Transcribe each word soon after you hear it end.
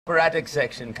operatic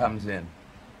section comes in.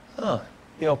 Ah,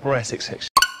 the operatic section.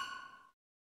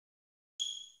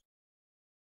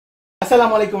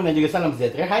 Assalamualaikum dan juga salam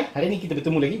sejahtera. Hai, hari ni kita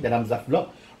bertemu lagi dalam Zaf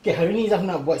Vlog. Okay, hari ni Zaf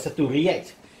nak buat satu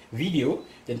react video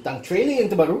tentang trailer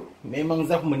yang terbaru. Memang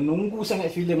Zaf menunggu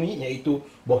sangat filem ni, iaitu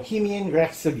Bohemian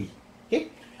Rhapsody. Okay,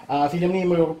 filem ni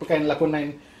merupakan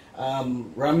lakonan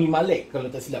Rami Malek, kalau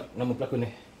tak silap nama pelakon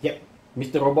dia. Yep,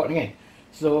 Mr. Robot ni kan.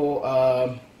 So,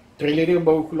 trailer dia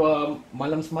baru keluar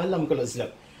malam semalam kalau tak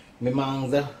silap.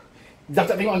 Memang Zaf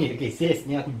tak tengok lagi. Okay, serius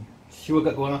ni aku sure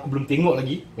kat korang, aku belum tengok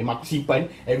lagi. Memang aku simpan.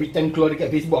 Every time keluar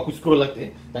dekat Facebook aku scroll lah,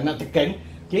 tak nak tekan.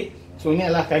 Okay, so ni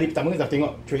adalah kali pertama Zaf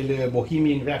tengok trailer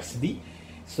Bohemian Rhapsody.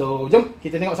 So jom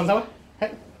kita tengok sama-sama.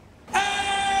 Hai.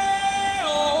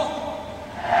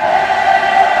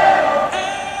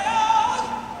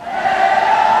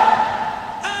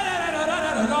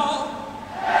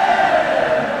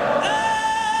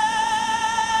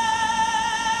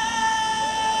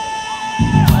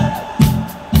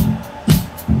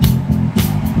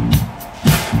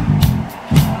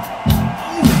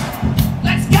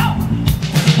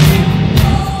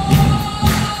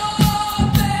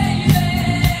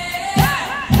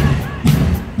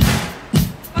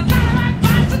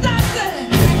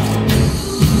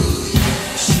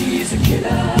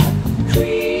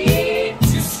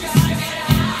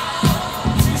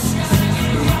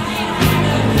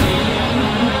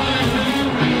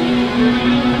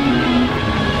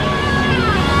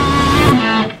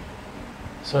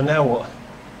 So now what?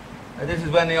 This is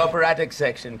when the operatic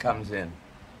section comes in.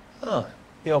 Ah,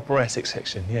 the operatic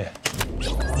section, yeah.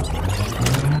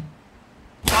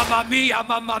 Mamma mia,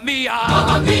 mamma mia,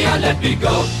 mamma mia, let me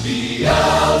go.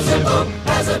 Beelzebub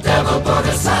has a devil put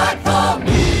aside for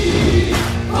me,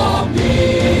 for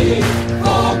me,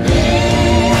 for me.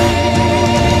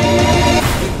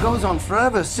 It goes on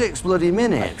forever, 6 bloody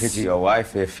minutes. I pity your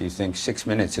wife if you think 6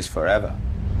 minutes is forever.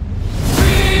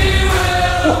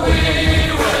 We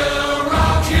will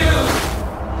rock you.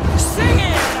 Sing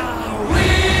it now. We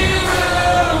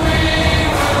will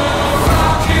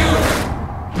rock you.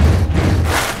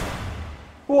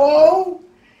 Wow!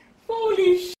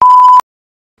 Holy sh**!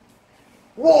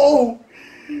 Wow!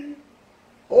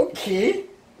 Okay.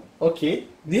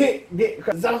 Dia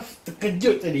Zaf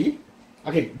terkejut tadi.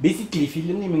 Okay, basically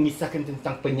filem ni mengisahkan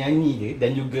tentang penyanyi dia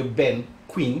dan juga band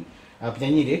Queen,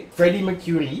 penyanyi dia Freddie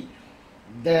Mercury.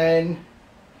 Dan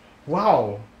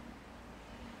wow,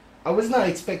 I was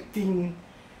not expecting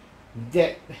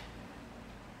that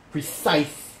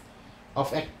precise of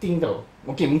acting tau.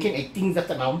 Okay, mungkin acting Zaf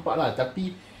tak nampak lah,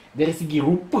 tapi dari segi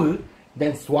rupa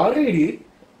dan suara dia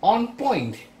on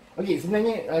point. Okay,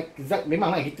 sebenarnya Zaf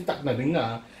memanglah kita tak pernah dengar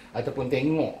ataupun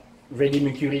tengok Freddie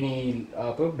Mercury ni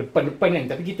depan-depan kan,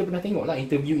 tapi kita pernah tengok lah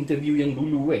interview yang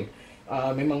dulu kan.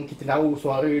 Memang kita tahu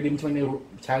suara dia macam mana,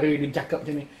 cara dia bercakap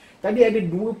macam mana. Tadi ada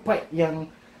dua part yang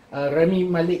Rami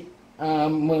Malek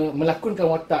melakonkan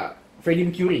watak Freddie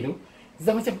Mercury tu.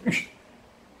 Zaf macam,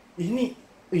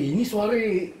 ini suara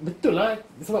betul lah.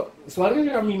 Sebab suara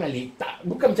Rami Malek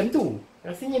bukan macam tu.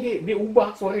 Rasanya dia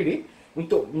ubah suara dia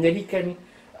untuk menjadikan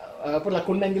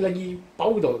lakonan dia lagi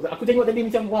power tau. Aku tengok tadi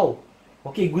macam wow.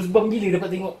 Okay, goosebump gila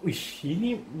dapat tengok.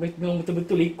 Ini memang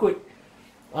betul-betul ikut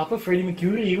Freddie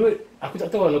Mercury kot. Aku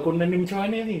tak tahu lah lakonan dia macam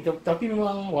mana ni. Tapi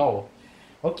memang wow.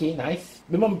 Okay, nice.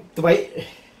 Memang terbaik.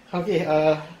 Okay,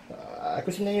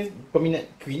 aku sebenarnya peminat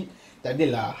Queen. Tak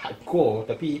adalah hardcore,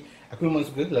 tapi aku memang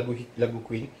suka lagu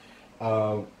Queen.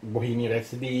 Bohemian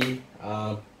Rhapsody,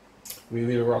 We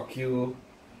Will Rock You,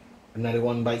 Another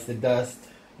One Bites the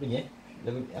Dust. Apa ni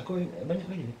lagu aku banyak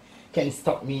lagi ni. Can't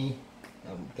Stop Me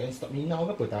Now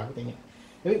ke apa tak aku tengok.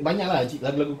 Tapi banyaklah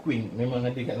lagu-lagu Queen memang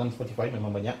ada kat dalam Spotify, memang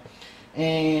banyak.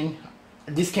 And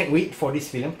just can't wait for this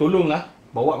film. Tolonglah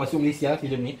bawa masuk Malaysia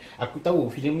filem ni. Aku tahu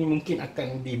filem ni mungkin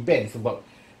akan di-ban sebab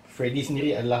Freddie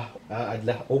sendiri adalah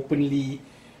openly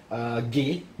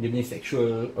gay. Dia punya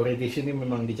sexual orientation ni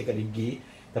memang dia cakap dia gay.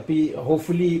 Tapi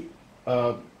hopefully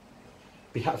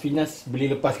pihak Finas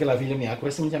boleh lepaskan lah filem ni. Aku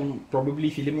rasa macam probably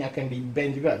filem ni akan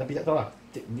di-ban juga, tapi tak tahu lah.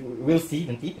 We'll see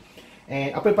nanti.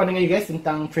 And apa pandangan you guys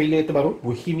tentang trailer terbaru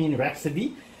Bohemian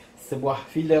Rhapsody, sebuah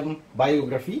filem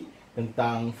biografi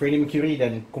tentang Freddie Mercury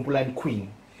dan kumpulan Queen.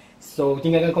 So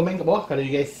tinggalkan komen kat bawah kalau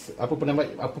you guys apa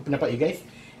pendapat you guys.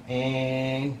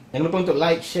 And jangan lupa untuk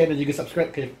like, share dan juga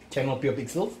subscribe ke channel Pure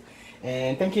Pixels.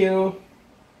 And thank you.